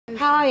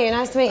How are you?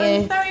 Nice to meet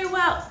you. I'm very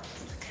well.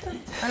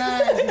 I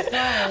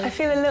know, I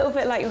feel a little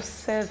bit like your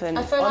servant.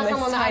 I feel like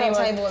I'm on the adult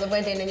table at the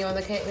wedding and you're on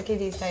the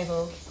kiddies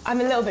table.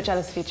 I'm a little bit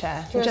jealous of your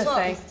chair. Do you just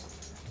saying.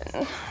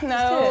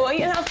 No,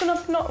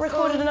 I've not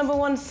recorded a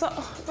 #1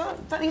 song.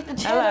 But the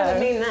chair doesn't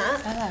mean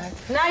that. Hello.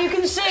 Now you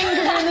can sing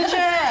because you're in the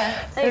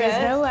chair. There is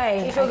no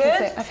way. You feel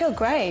good? I feel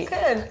great.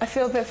 Good. I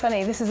feel a bit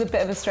funny. This is a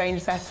bit of a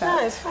strange setup.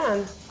 No, it's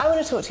fun. I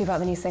want to talk to you about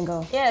the new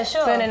single. Yeah,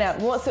 sure. Burning Up.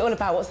 What's it all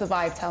about? What's the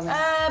vibe? Tell me.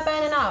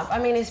 Burning Up. I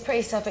mean, it's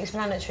pretty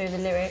self-explanatory, the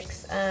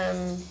lyrics.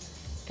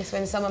 It's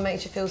when someone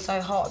makes you feel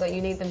so hot that you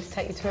need them to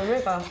take you to a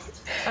river,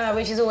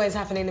 which is always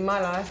happening in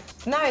my life.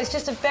 No, it's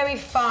just a very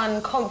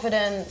fun,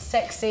 confident,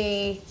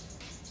 sexy,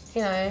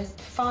 you know,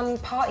 fun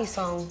party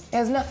song. It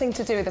has nothing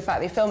to do with the fact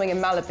that you're filming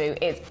in Malibu.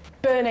 It's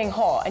burning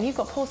hot and you've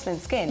got porcelain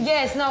skin.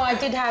 Yes, no, I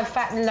did have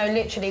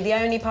literally, the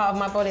only part of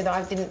my body that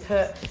I didn't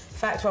put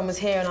factor on was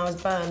here and I was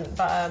burnt,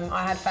 but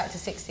I had factor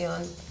 60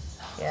 on.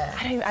 Yeah.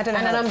 I don't know.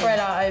 And an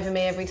umbrella over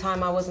me every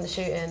time I wasn't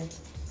shooting.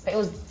 But it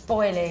was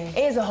boiling.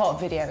 It is a hot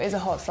video, it is a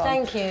hot song.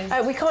 Thank you.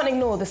 We can't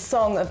ignore the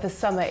song of the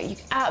summer. You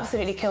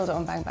absolutely killed it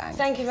on Bang Bang.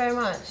 Thank you very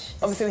much.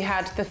 Obviously we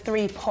had the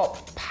 3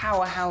 pop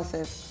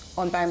powerhouses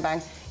on Bang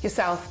Bang.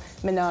 Yourself,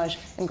 Minaj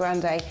and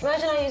Grande.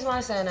 Imagine I use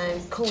my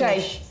surname, Cornish.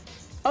 Jay.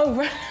 Oh,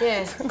 right.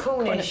 Yes,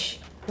 Cornish,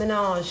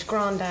 Minaj,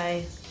 Grande.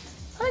 I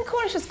think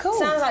Cornish is cool.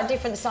 Sounds like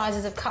different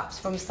sizes of cups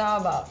from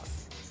Starbucks.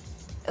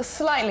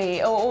 Slightly,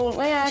 yeah. Do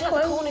you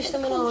like the Cornish, the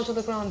Minaj or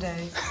the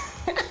Grande?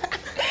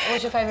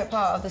 What's your favourite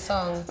part of the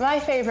song? My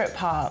favourite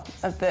part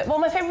of the... Well,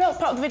 my favourite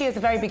part of the video is the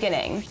very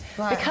beginning.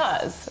 Right.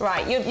 Because,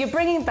 right, you're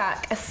bringing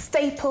back a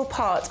staple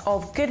part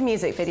of good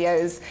music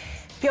videos.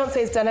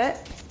 Beyonce's done it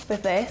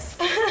with this.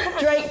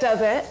 Drake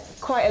does it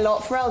quite a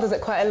lot. Pharrell does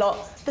it quite a lot.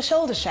 The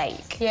shoulder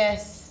shake.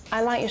 Yes.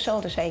 I like your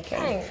shoulder shaking.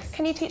 Thanks.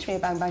 Can you teach me a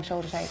Bang Bang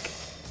shoulder shake?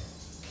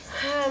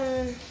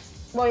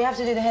 Well, you have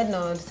to do the head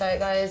nod. So it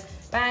goes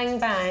bang,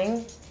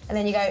 bang, and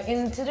then you go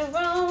into the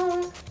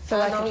room. So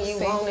I know you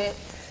want it.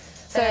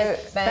 So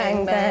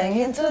bang, bang,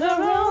 into the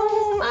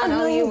room. I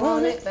know you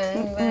want it.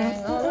 Bang,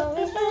 bang, all over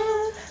the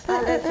room.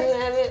 I let you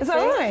have it. Is that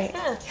right?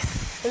 Yeah.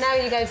 So now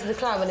when you go to the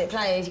club and it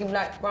plays, you can be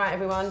like, right,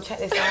 everyone, check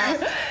this out.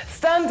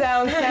 Stand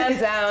down,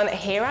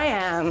 here I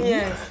am.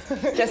 Yes.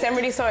 Jessie, I'm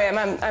really sorry,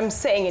 I'm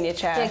sitting in your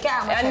chair. Yeah, get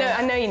out of my chair.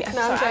 I know you... No,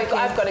 I'm sorry, joking.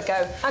 I've got to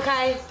go.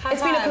 Okay,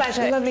 It's been a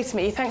pleasure. Lovely to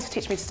meet you. Thanks for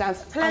teaching me to stand.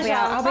 Pleasure.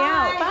 I'll be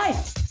out. Bye.